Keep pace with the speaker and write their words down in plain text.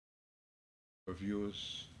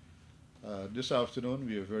Viewers. This afternoon,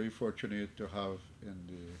 we are very fortunate to have in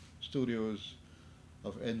the studios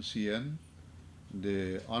of NCN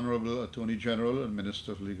the Honorable Attorney General and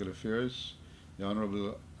Minister of Legal Affairs, the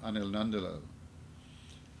Honorable Anil Nandlall.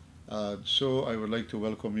 So I would like to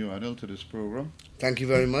welcome you, Anil, to this program. Thank you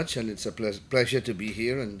very much, and it's a pleasure to be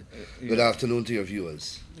here, and good afternoon to your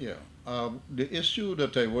viewers. Yeah. The issue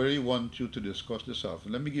that I really want you to discuss this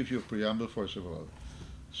afternoon, let me give you a preamble first of all.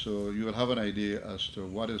 So you will have an idea as to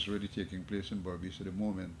what is really taking place in Berbice at the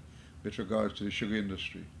moment with regards to the sugar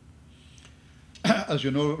industry. As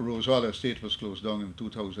you know, Rosal Estate was closed down in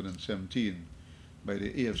 2017 by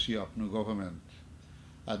the AFC APNU government.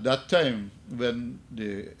 At that time, when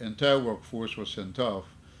the entire workforce was sent off,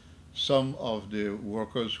 some of the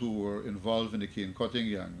workers who were involved in the cane cutting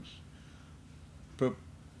gangs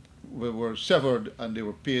were severed and they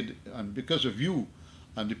were paid, and because of you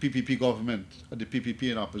and the PPP government, the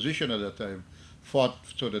PPP in opposition at that time, fought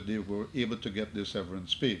so that they were able to get their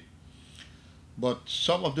severance pay. But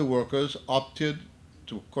some of the workers opted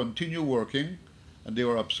to continue working, and they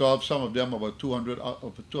were absorbed. Some of them, about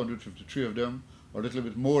 253 of them, or a little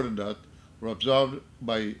bit more than that, were absorbed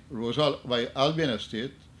by Albion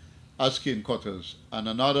Estate as cane cutters, and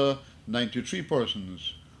another 93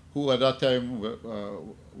 persons who at that time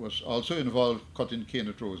was also involved cutting cane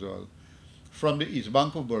at Rosal. From the East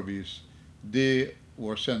Bank of Berbice, they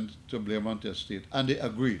were sent to Blairmont Estate, and they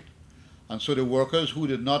agreed. And so the workers who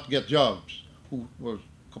did not get jobs, who were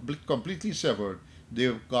completely severed,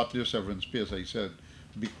 they got their severance pay, as I said,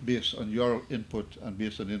 based on your input and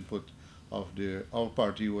based on input of our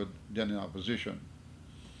party who were then in opposition.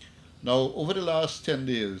 Now, over the last 10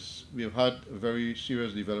 days, we have had a very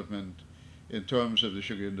serious development in terms of the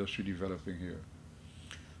sugar industry developing here.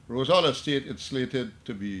 Rosal Estate is slated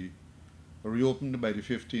to be reopened by the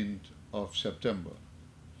 15th of September.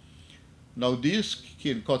 Now, these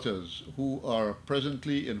cane cutters who are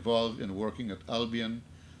presently involved in working at Albion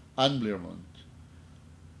and Blairmont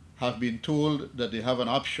have been told that they have an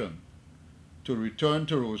option to return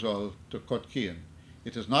to Rosal to cut cane.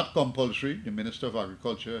 It is not compulsory. The Minister of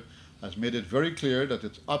Agriculture has made it very clear that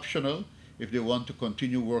it's optional. If they want to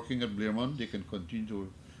continue working at Blairmont, they can continue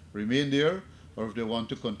to remain there, or if they want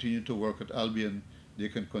to continue to work at Albion, they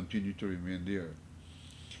can continue to remain there.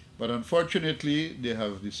 But unfortunately, they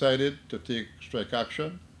have decided to take strike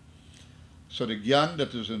action. So the gang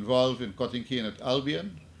that is involved in cutting cane at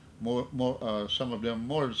Albion, some of them,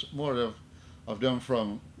 more of them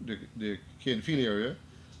from the Canefield area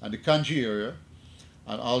and the Kanji area,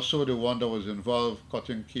 and also the one that was involved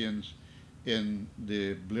cutting canes in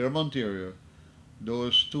the Blairmont area,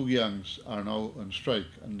 those two gangs are now on strike,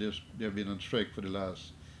 and they've been on strike for the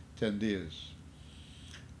last 10 days.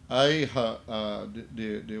 They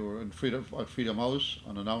were at Freedom House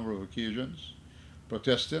on a number of occasions,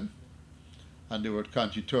 protesting, and they were at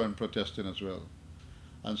Kanji Turn protesting as well.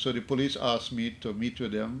 And so the police asked me to meet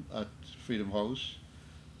with them at Freedom House,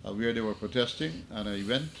 where they were protesting, and I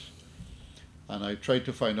went, and I tried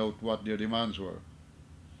to find out what their demands were,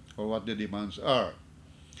 or what their demands are.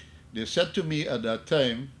 They said to me at that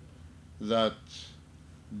time that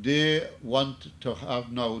they want to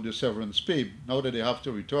have now the severance pay. Now that they have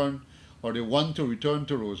to return, or they want to return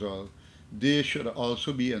to Rosal, they should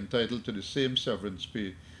also be entitled to the same severance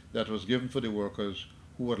pay that was given for the workers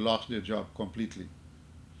who had lost their job completely.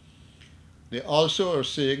 They also are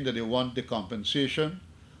saying that they want the compensation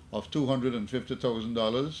of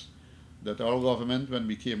 $250,000 that our government, when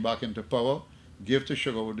we came back into power, gave to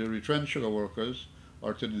the retrenched sugar workers,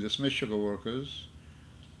 or to the dismissed sugar workers,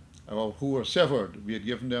 who were severed. We had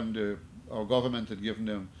given them, our government had given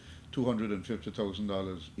them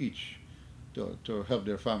 $250,000 each to help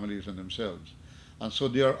their families and themselves. And so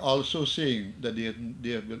they are also saying that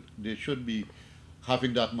they should be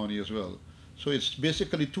having that money as well. So it's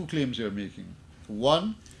basically two claims they're making.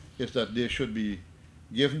 One is that they should be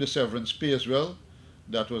given the severance pay as well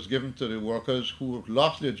that was given to the workers who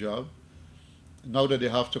lost their job, now that they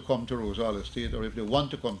have to come to Rosal Estate, or if they want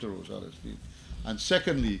to come to Rosal Estate. And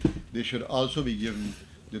secondly, they should also be given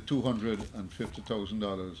the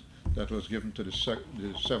 $250,000 that was given to the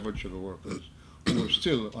severed sugar workers who are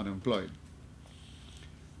still unemployed.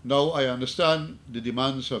 Now, I understand the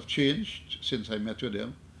demands have changed since I met with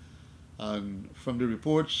them. And from the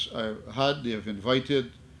reports I've had, they have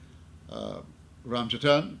invited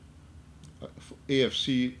Ramjatan,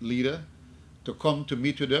 AFC leader, to come to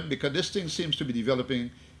meet with them, because this thing seems to be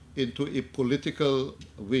developing into a political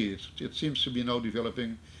way. It seems to be now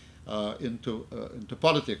developing into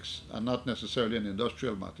politics and not necessarily an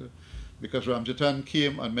industrial matter, because Ramjatan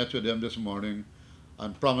came and met with them this morning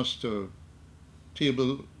and promised to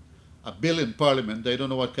table a bill in Parliament. I don't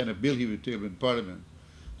know what kind of bill he would table in Parliament,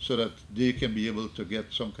 so that they can be able to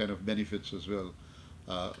get some kind of benefits as well,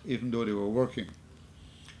 even though they were working.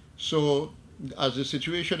 So, as the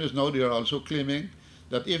situation is now, they are also claiming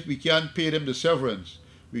that if we can't pay them the severance,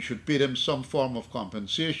 we should pay them some form of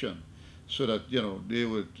compensation, so that they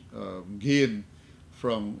would gain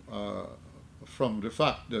from the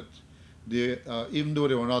fact that they, even though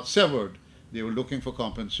they were not severed, they were looking for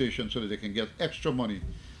compensation so that they can get extra money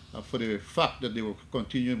for the fact that they were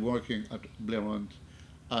continuing working at Blairmont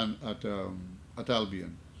and at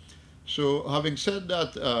Albion. So, having said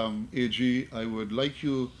that, AG, I would like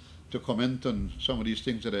you to comment on some of these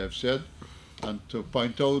things that I have said, and to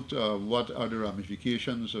point out what are the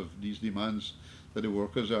ramifications of these demands that the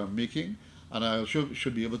workers are making. And I also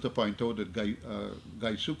should be able to point out that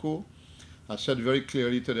Guy Suko has said very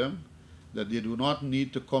clearly to them that they do not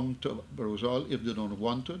need to come to Rosal if they don't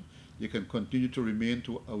want to. They can continue to remain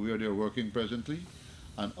to where they are working presently.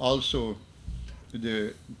 And also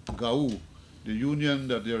the GAU, the union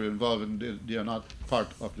that they are involved in, they are not part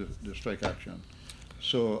of the strike action.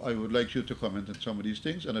 So I would like you to comment on some of these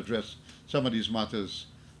things and address some of these matters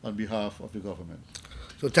on behalf of the government.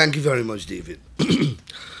 So thank you very much, David.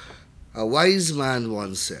 A wise man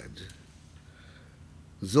once said,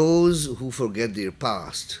 "Those who forget their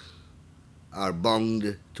past are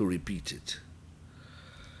bound to repeat it."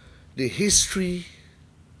 The history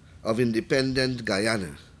of independent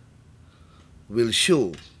Guyana will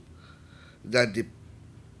show that the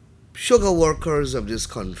sugar workers of this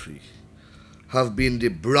country have been the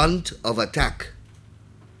brunt of attack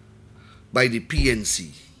by the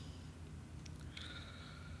PNC.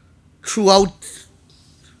 Throughout,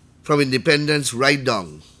 from independence right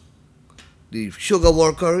down, the sugar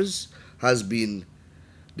workers has been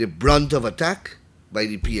the brunt of attack by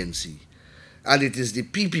the PNC. And it is the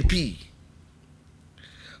PPP,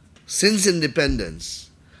 since independence,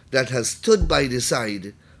 that has stood by the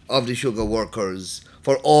side of the sugar workers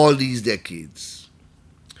for all these decades.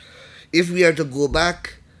 If we are to go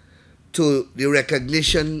back to the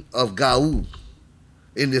recognition of GAU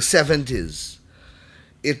in the 70s,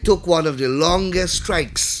 it took one of the longest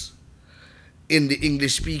strikes in the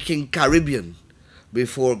English-speaking Caribbean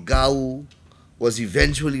before GAU was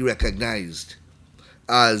eventually recognized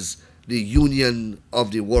as the union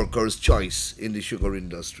of the workers' choice in the sugar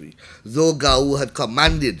industry. Though GAU had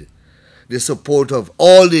commanded the support of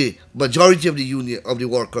all the majority of the union of the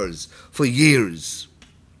workers for years,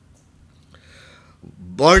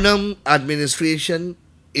 Burnham administration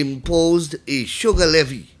imposed a sugar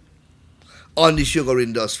levy on the sugar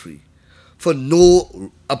industry for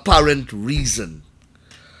no apparent reason.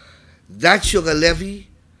 That sugar levy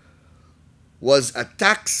was a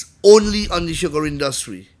tax only on the sugar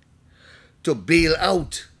industry to bail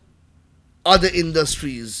out other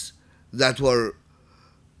industries that were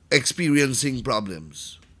experiencing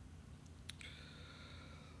problems.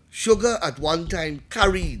 Sugar at one time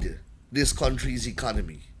carried this country's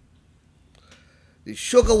economy. The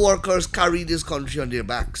sugar workers carried this country on their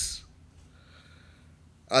backs.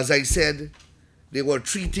 As I said, they were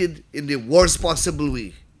treated in the worst possible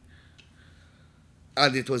way.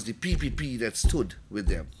 And it was the PPP that stood with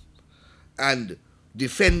them and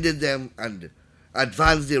defended them and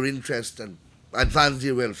advanced their interest and advanced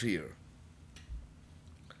their welfare.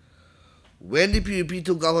 When the PPP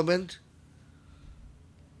took government,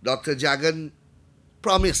 Dr. Jagan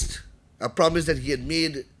promised, a promise that he had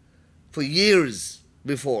made for years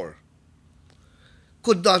before,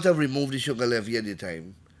 could not have removed the sugar levy at the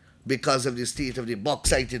time because of the state of the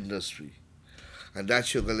bauxite industry. And that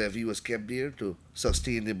sugar levy was kept there to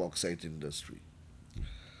sustain the bauxite industry.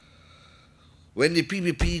 When the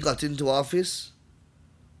PPP got into office,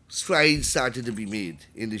 strides started to be made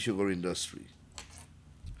in the sugar industry.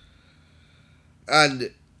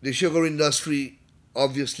 And the sugar industry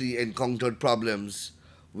obviously encountered problems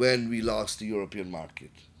when we lost the European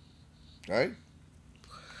market, right?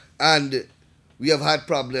 And we have had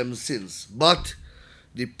problems since. But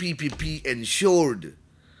the PPP ensured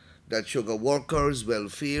that sugar workers'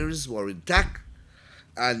 welfares were intact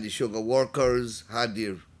and the sugar workers had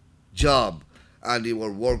their job and they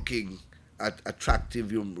were working at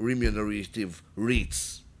attractive remunerative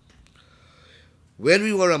rates. When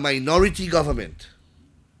we were a minority government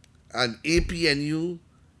and APNU,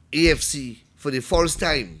 AFC, for the first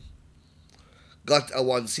time, got a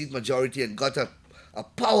one-seat majority and got a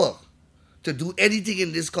power to do anything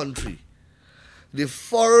in this country, the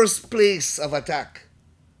first place of attack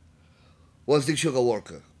was the sugar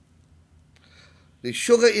worker. The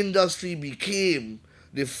sugar industry became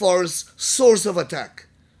the first source of attack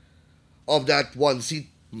of that one-seat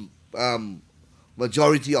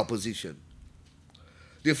majority opposition.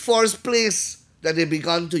 The first place that they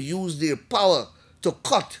began to use their power to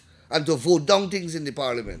cut and to vote down things in the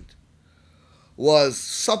parliament was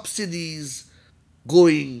subsidies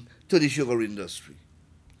going to the sugar industry.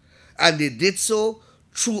 And they did so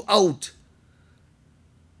throughout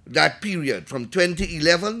that period from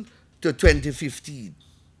 2011 to 2015.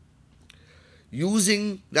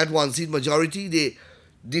 Using that one-seat majority, they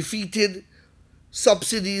defeated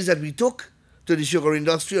subsidies that we took to the sugar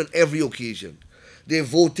industry on every occasion. They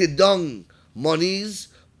voted down monies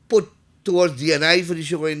put towards D&I for the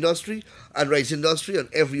sugar industry and rice industry on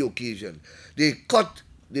every occasion. They cut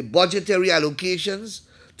the budgetary allocations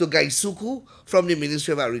to Gaisuku from the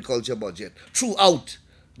Ministry of Agriculture budget throughout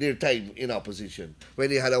their time in opposition when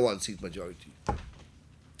they had a one-seat majority.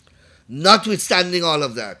 Notwithstanding all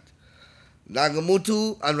of that,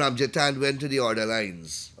 Nangamutu and Ramjatan went to the order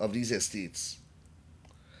lines of these estates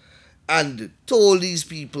and told these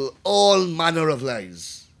people all manner of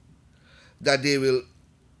lies, that they will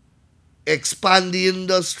expand the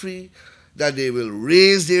industry, that they will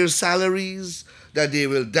raise their salaries, that they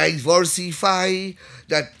will diversify,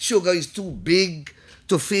 that sugar is too big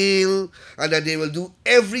to fail, and that they will do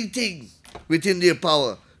everything within their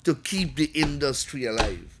power to keep the industry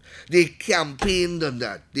alive. They campaigned on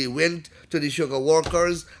that. They went to the sugar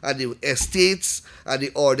workers and the estates and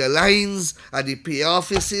the order lines and the pay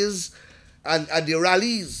offices and the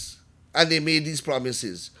rallies, and they made these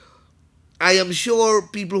promises. I am sure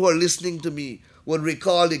people who are listening to me would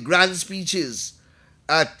recall the grand speeches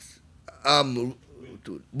at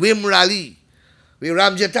Wim Rally, where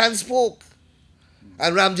Ramjatan spoke.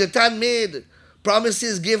 And Ramjatan made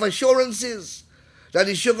promises, gave assurances that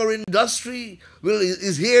the sugar industry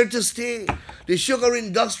is here to stay. The sugar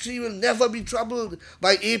industry will never be troubled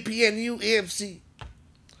by APNU, AFC.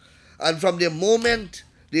 And from the moment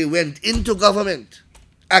they went into government,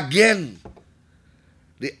 again,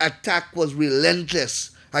 the attack was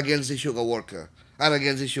relentless against the sugar worker and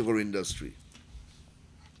against the sugar industry.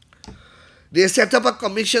 They set up a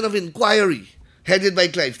commission of inquiry headed by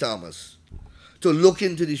Clive Thomas to look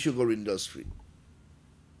into the sugar industry.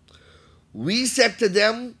 We said to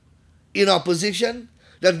them in opposition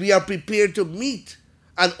that we are prepared to meet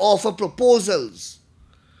and offer proposals.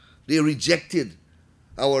 They rejected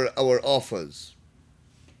our offers.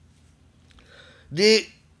 The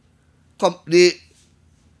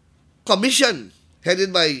commission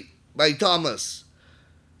headed by Thomas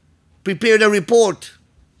prepared a report.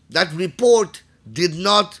 That report did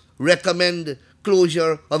not recommend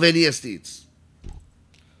closure of any estates.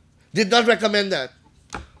 Did not recommend that.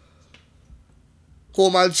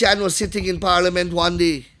 Komal Chan was sitting in Parliament one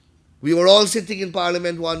day. We were all sitting in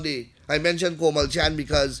Parliament one day. I mentioned Komal Chan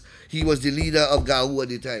because he was the leader of GAU at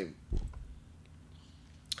the time.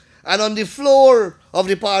 And on the floor of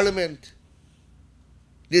the Parliament,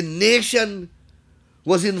 the nation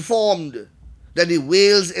was informed that the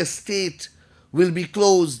Wales estate will be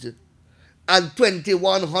closed and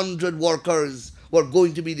 2,100 workers were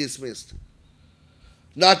going to be dismissed.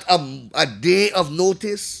 Not a day of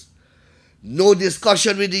notice, no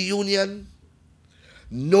discussion with the union,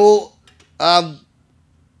 no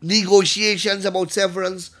negotiations about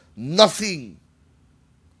severance, nothing.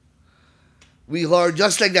 We heard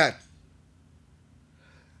just like that.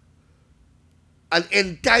 An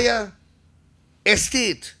entire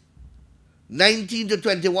estate, 19 to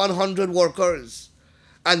 2,100 workers,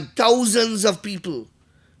 and thousands of people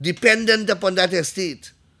dependent upon that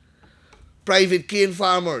estate. Private cane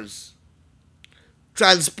farmers,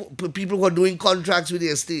 people who are doing contracts with the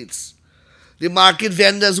estates, the market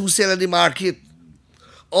vendors who sell at the market,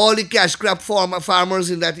 all the cash crop farmers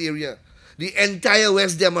in that area, the entire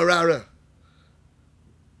West Demerara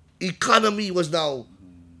economy was now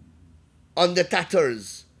on the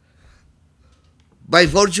tatters by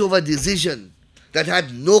virtue of a decision that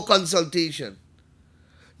had no consultation,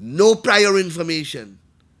 no prior information,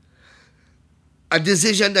 a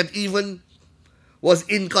decision that even was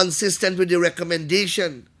inconsistent with the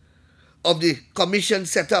recommendation of the commission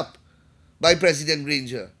set up by President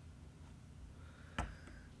Granger.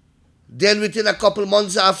 Then within a couple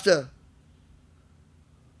months after,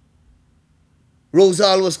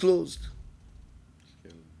 Rosal was closed.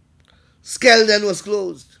 Skeldon was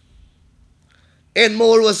closed.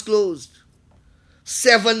 Enmore was closed.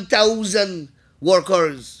 7,000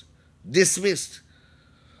 workers dismissed.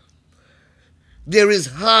 There is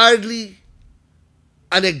hardly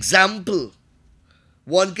an example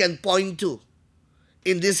one can point to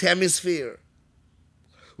in this hemisphere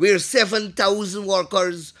where 7,000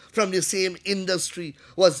 workers from the same industry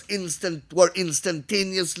were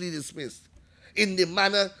instantaneously dismissed. in the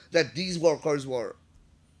manner that these workers were.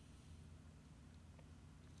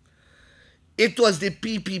 It was the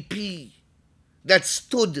PPP that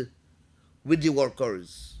stood with the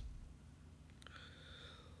workers.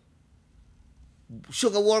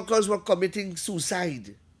 Sugar workers were committing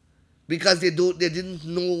suicide because they didn't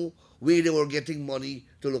know where they were getting money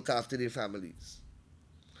to look after their families.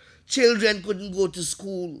 Children couldn't go to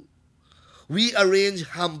school. We arranged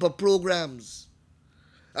hamper programs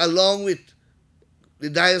along with the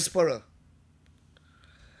diaspora.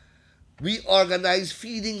 We organized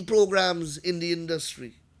feeding programs in the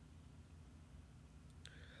industry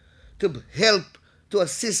to help to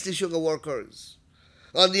assist the sugar workers.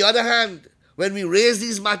 On the other hand, when we raised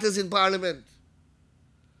these matters in Parliament,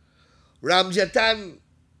 Ramjatan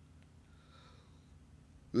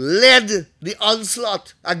led the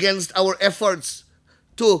onslaught against our efforts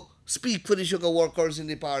to speak for the sugar workers in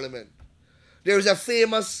the Parliament. There is a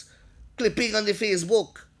famous clipping on the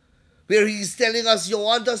Facebook where he's telling us, you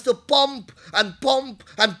want us to pump and pump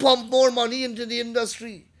and pump more money into the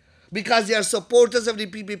industry because they are supporters of the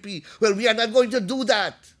PPP. Well, we are not going to do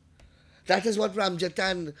that. That is what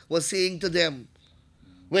Ramjatan was saying to them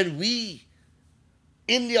when we,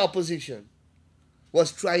 in the opposition,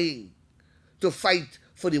 was trying to fight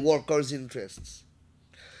for the workers' interests.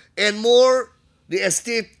 And more, the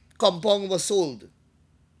estate compound was sold.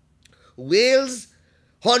 Wales,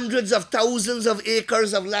 hundreds of thousands of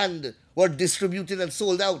acres of land were distributed and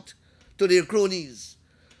sold out to their cronies.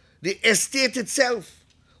 The estate itself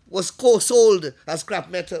was co-sold as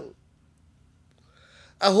scrap metal.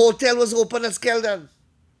 A hotel was opened at Skeldon.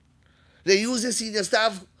 They used the senior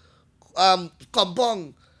staff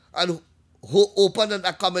compound and opened an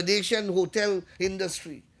accommodation hotel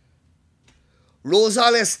industry.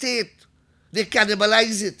 Rosal Estate, they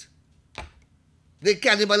cannibalize it. They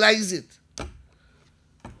cannibalize it.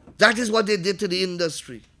 That is what they did to the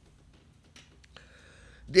industry.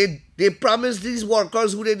 They promised these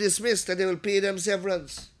workers who they dismissed that they will pay them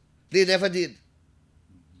severance. They never did.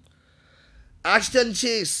 Ashton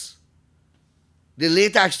Chase, the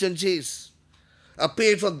late Ashton Chase,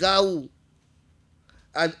 appeared for Gau,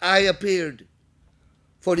 and I appeared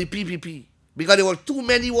for the PPP because there were too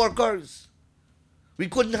many workers. We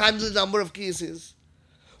couldn't handle the number of cases.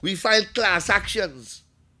 We filed class actions.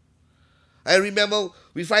 I remember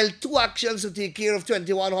we filed 2 actions to take care of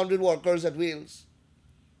 2,100 workers at Wales.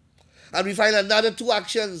 And we filed another 2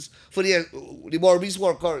 actions for the Berbice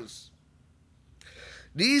workers.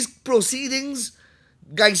 These proceedings,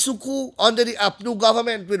 Gaisuku under the APNU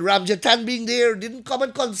government with Ramjatan being there, didn't come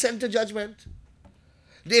and consent to judgment.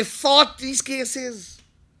 They fought these cases.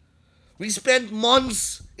 We spent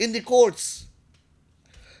months in the courts.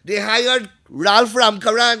 They hired Ralph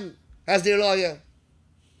Ramkaran as their lawyer.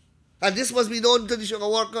 And this must be known to the sugar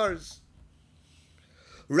workers.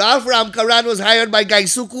 Ralph Ramkaran was hired by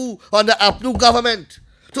Gaisuku on the APNU government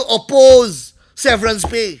to oppose severance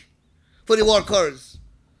pay for the workers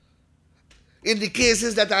in the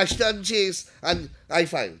cases that Ashton Chase and I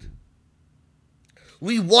filed.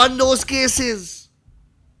 We won those cases.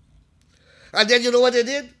 And then you know what they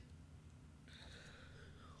did?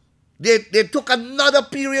 They took another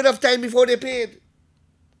period of time before they paid.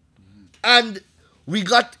 And we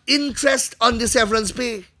got interest on the severance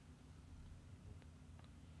pay.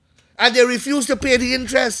 And they refused to pay the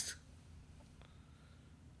interest.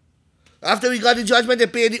 After we got the judgment, they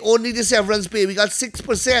paid only the severance pay. We got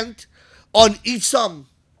 6% on each sum.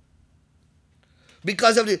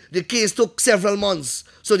 Because of the case took several months.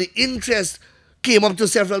 So the interest came up to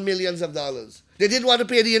several millions of dollars. They didn't want to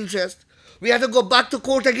pay the interest. We had to go back to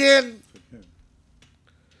court again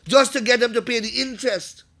just to get them to pay the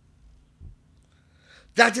interest.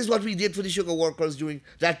 That is what we did for the sugar workers during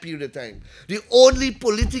that period of time. The only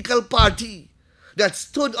political party that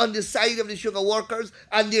stood on the side of the sugar workers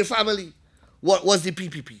and their family was the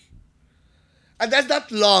PPP. And that's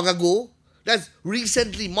not long ago. That's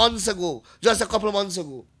recently, months ago, just a couple of months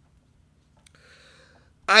ago.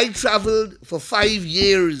 I traveled for 5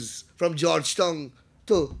 years from Georgetown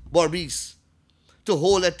to Berbice to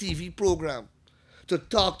hold a TV program to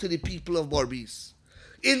talk to the people of Berbice,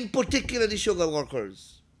 in particular the sugar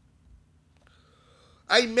workers.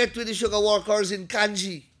 I met with the sugar workers in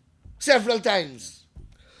Kanji several times.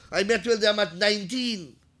 I met with them at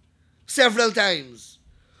 19 several times.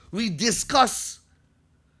 We discussed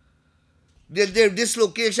their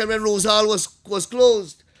dislocation when Rosal was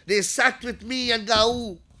closed. They sat with me and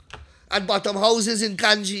Gau at bottom houses in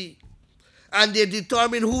Kanji, and they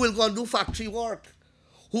determined who will go and do factory work,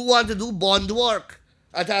 who want to do bond work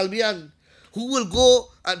at Albion, who will go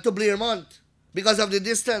to Blairmont because of the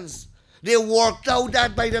distance. They worked out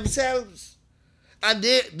that by themselves. And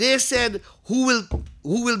they said, who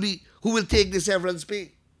will take the severance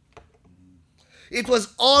pay? It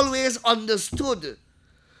was always understood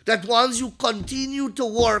that once you continue to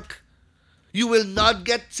work, you will not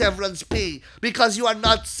get severance pay because you are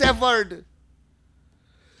not severed.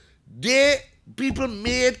 People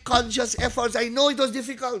made conscious efforts. I know it was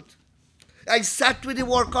difficult. I sat with the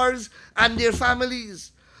workers and their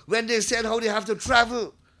families when they said how they have to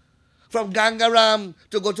travel from Gangaram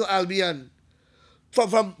to go to Albion, in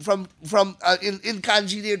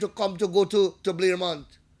Kanji there to come to go to Blairmont.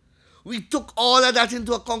 We took all of that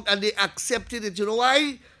into account and they accepted it. You know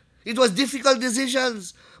why? It was difficult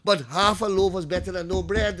decisions, but half a loaf was better than no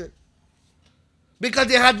bread. Because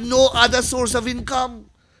they had no other source of income.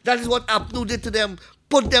 That is what APNU did to them,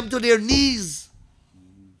 put them to their knees.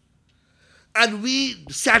 And we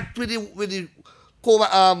sat with the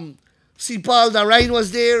Sipal Narain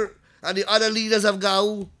was there, and the other leaders of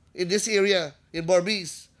GAU in this area, in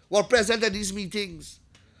Berbice, were present at these meetings.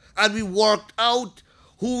 And we worked out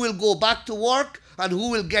who will go back to work and who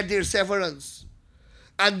will get their severance.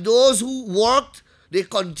 And those who worked, they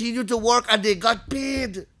continued to work and they got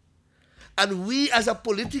paid. And we as a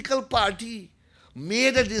political party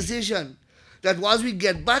made a decision that once we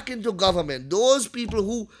get back into government, those people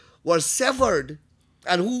who were severed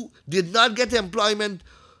and who did not get employment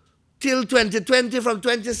till 2020 from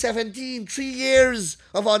 2017, 3 years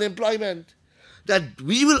of unemployment, that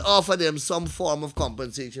we will offer them some form of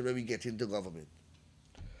compensation when we get into government.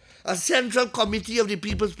 A central committee of the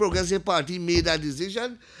People's Progressive Party made that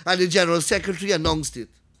decision and the General Secretary announced it.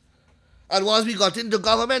 And once we got into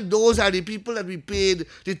government, those are the people that we paid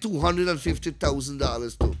the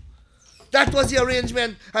 $250,000 to. That was the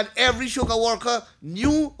arrangement, and every sugar worker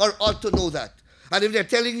knew or ought to know that. And if they're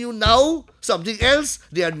telling you now something else,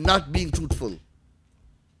 they are not being truthful.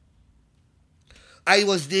 I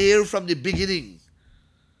was there from the beginning.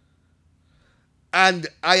 And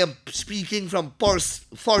I am speaking from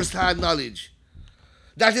first-hand knowledge.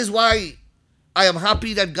 That is why I am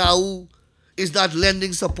happy that GAU is not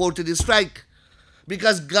lending support to the strike.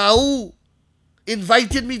 Because GAU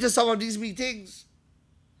invited me to some of these meetings.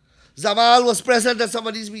 Zamal was present at some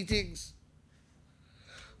of these meetings.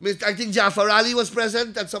 I think Jafar Ali was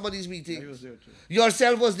present at some of these meetings. He was there too.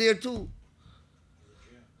 Yourself was there too.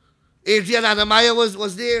 Adrian Anamaya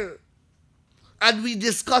was there. And we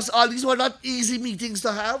discussed all these were not easy meetings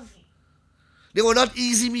to have. They were not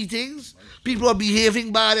easy meetings. People were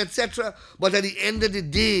behaving bad, etc. But at the end of the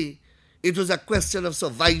day, it was a question of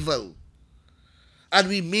survival. And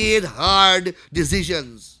we made hard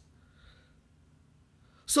decisions.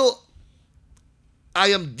 So, I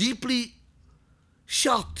am deeply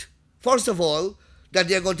shocked, first of all, that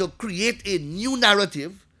they are going to create a new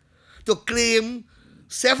narrative to claim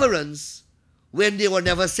severance when they were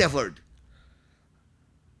never severed.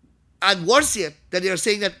 And worse yet, that they are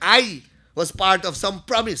saying that I was part of some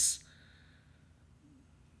promise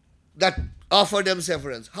that offered them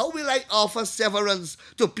severance. How will I offer severance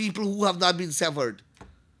to people who have not been severed?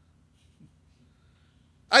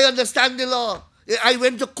 I understand the law. I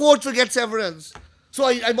went to court to get severance. So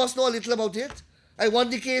I must know a little about it. I won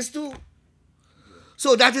the case too.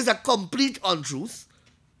 So that is a complete untruth.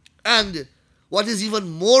 And what is even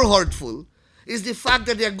more hurtful is the fact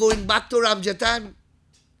that they are going back to Ramjatan.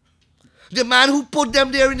 The man who put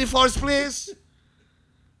them there in the first place.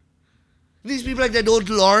 These people, like, they don't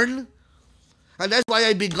learn. And that's why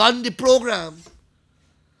I began the program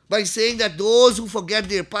by saying that those who forget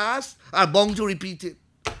their past are bound to repeat it.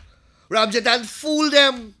 Ramjatan fooled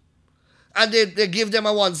them, and they give them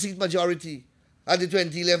a one-seat majority at the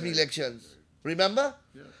 2011 elections. Remember?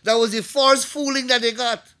 Yeah. That was the first fooling that they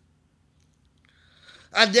got.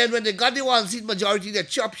 And then when they got the one-seat majority, they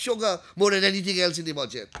chopped sugar more than anything else in the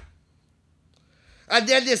budget. And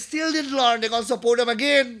then they still didn't learn. They're going to support them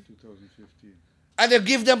again. 2015. And they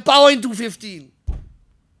give them power in 2015.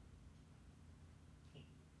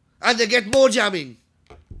 And they get more jamming.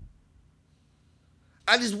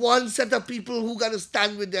 And it's one set of people who got to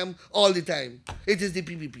stand with them all the time. It is the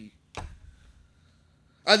PPP.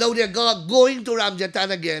 And now they're going to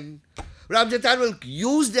Ramjatan again. Ramjatan will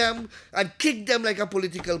use them and kick them like a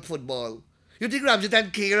political football. You think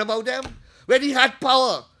Ramjatan care about them? When he had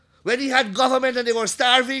power, when he had government and they were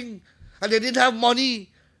starving and they didn't have money,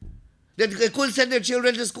 they couldn't send their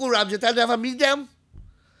children to school, Ramjatan never meet them?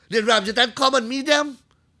 Did Ramjatan come and meet them?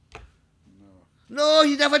 No,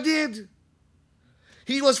 he never did.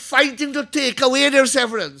 He was fighting to take away their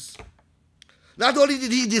severance. Not only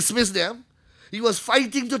did he dismiss them, he was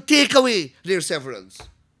fighting to take away their severance.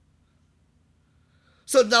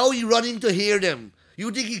 So now you're running to hear them.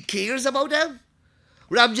 You think he cares about them?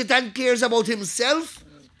 Ramjatan cares about himself,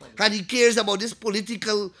 and he cares about this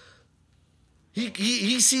political.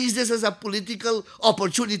 He sees this as a political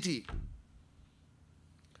opportunity.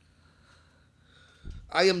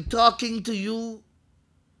 I am talking to you.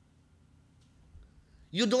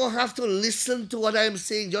 You don't have to listen to what I am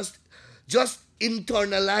saying. Just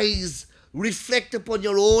internalize, reflect upon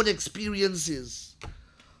your own experiences.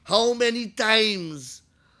 How many times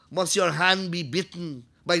must your hand be bitten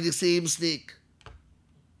by the same snake?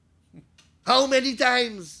 How many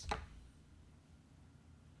times?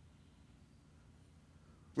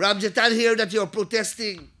 Ramjatan hear that you're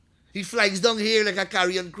protesting. He flies down here like a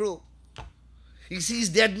carrion crow. He sees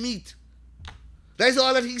dead meat. That's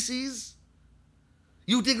all that he sees.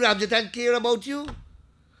 You think Ramjatan care about you?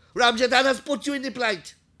 Ramjatan has put you in the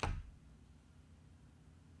plight.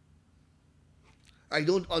 I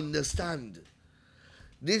don't understand.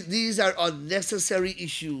 These are unnecessary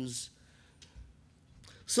issues.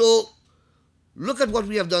 So, look at what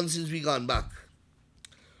we have done since we gone back.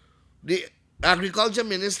 The Agriculture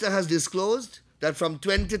Minister has disclosed that from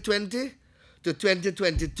 2020 to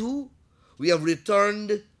 2022, we have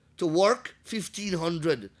returned to work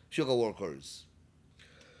 1,500 sugar workers.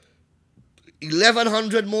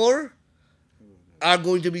 1,100 more are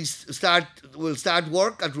going to will start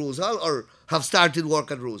work at Rose Hall or have started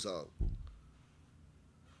work at Rose Hall.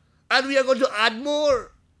 And we are going to add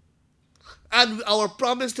more. And our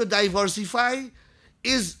promise to diversify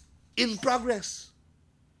is in progress.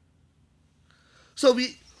 So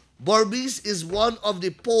Berbice is one of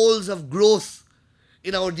the poles of growth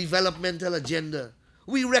in our developmental agenda.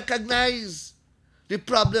 We recognize the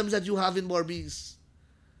problems that you have in Berbice.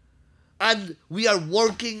 And we are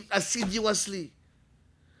working assiduously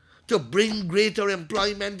to bring greater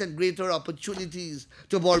employment and greater opportunities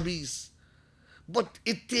to Berbice. But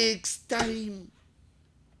it takes time.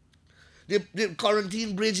 The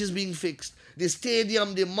quarantine bridge is being fixed. The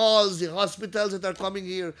stadium, the malls, the hospitals that are coming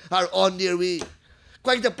here are on their way.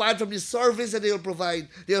 Quite apart from the service that they'll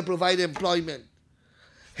provide employment.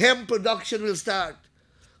 Hemp production will start.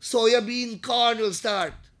 Soya bean, corn will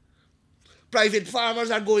start. Private farmers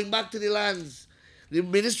are going back to the lands. The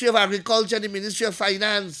Ministry of Agriculture and the Ministry of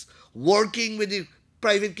Finance working with the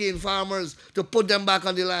private cane farmers to put them back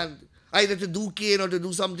on the land, either to do cane or to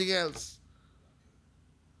do something else.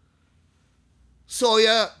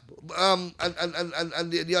 Soya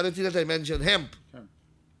and the other thing that I mentioned, hemp.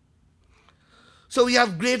 So we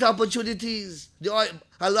have great opportunities.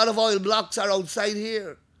 A lot of oil blocks are outside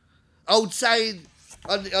here, outside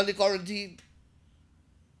on the quarantine.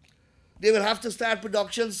 They will have to start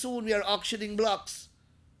production soon. We are auctioning blocks.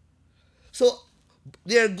 So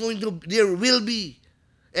there will be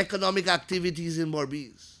economic activities in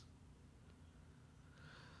Berbice.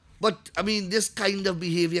 But I mean, this kind of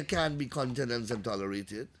behavior can't be countenanced and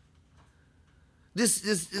tolerated. This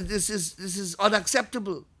is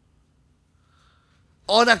unacceptable.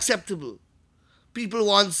 Unacceptable. People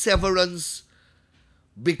want severance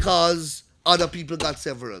because other people got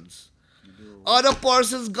severance. Other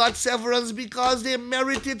persons got severance because they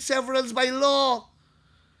merited severance by law.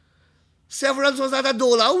 Severance was not a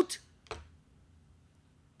dole out.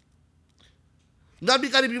 Not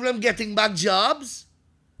because the people are getting back jobs.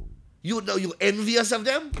 You envious of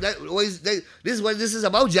them? This is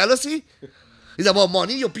about jealousy. It's about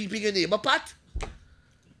money. You're peeping your neighbor pot.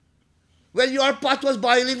 When your pot was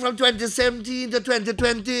boiling from 2017 to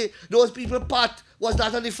 2020, those people's pot was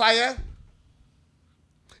not on the fire.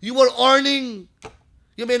 You were earning.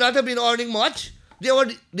 You may not have been earning much. They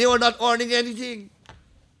were not earning anything.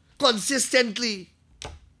 Consistently.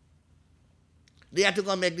 They had to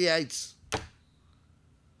go make the heights.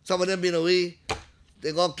 Some of them been away.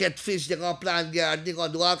 They go catch fish, they go plant garden, they go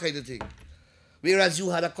do all kind of thing. Whereas you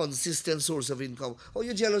had a consistent source of income. How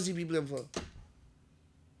you jealous the people for?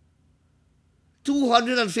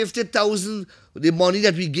 250,000, the money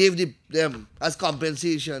that we gave them as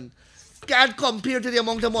compensation, can't compare to the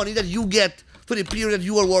amount of money that you get for the period that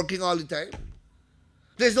you are working all the time.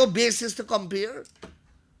 There's no basis to compare.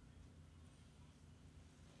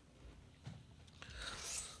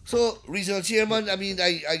 So, Regional Chairman, I mean,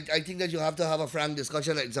 I think that you have to have a frank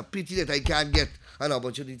discussion. It's a pity that I can't get an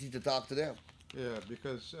opportunity to talk to them. Yeah,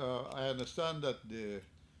 because I understand that the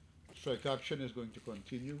strike action is going to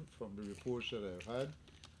continue from the reports that I've had.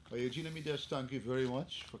 Eugene, let me just thank you very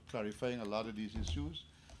much for clarifying a lot of these issues.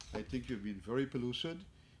 I think you've been very pellucid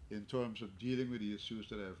in terms of dealing with the issues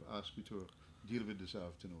that I've asked you to deal with this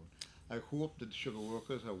afternoon. I hope that the sugar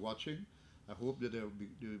workers are watching. I hope that they will be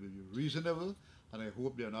reasonable, and I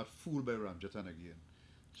hope they are not fooled by Ramjatan again.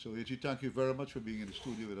 So, Eugene, thank you very much for being in the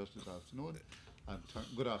studio with us this afternoon. And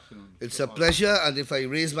good afternoon. It's to a all. pleasure, and if I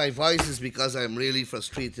raise my voice, it's because I'm really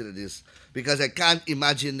frustrated at this. Because I can't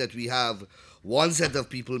imagine that we have one set of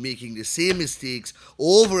people making the same mistakes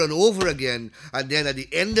over and over again, and then at the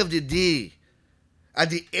end of the day,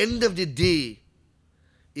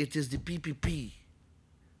 it is the PPP.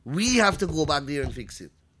 We have to go back there and fix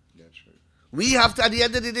it. That's right. We have to, at the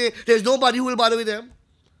end of the day, there's nobody who will bother with them.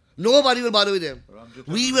 Nobody will bother with them.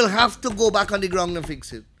 We will have to go back on the ground and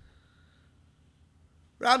fix it.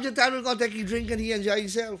 Ramjatan will go take a drink and he enjoy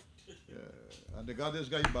himself. And the goddess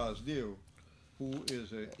guy Basdeo, who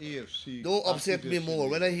is a AFC. Don't upset me more.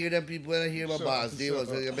 When I hear them people, when I hear about Basdeo,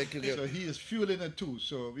 so he is fueling it too.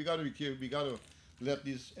 So we got to be careful. We got to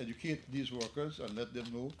educate these workers and let them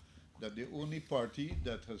know that the only party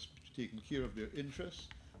that has taken care of their interests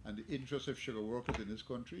and the interests of sugar workers in this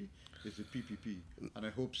country is the PPP. And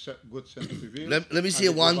I hope good sense prevails. Let me say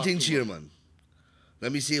one thing, Chairman.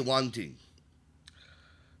 Let me say one thing.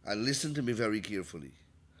 And listen to me very carefully.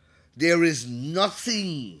 There is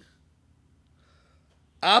nothing,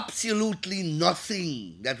 absolutely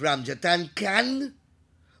nothing that Ramjatan can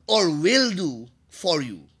or will do for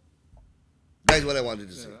you. That's what I wanted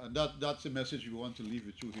to say. And that's the message we want to leave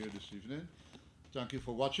with you here this evening. Thank you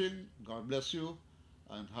for watching. God bless you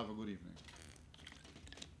and have a good evening.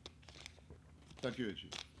 Thank you, Richie.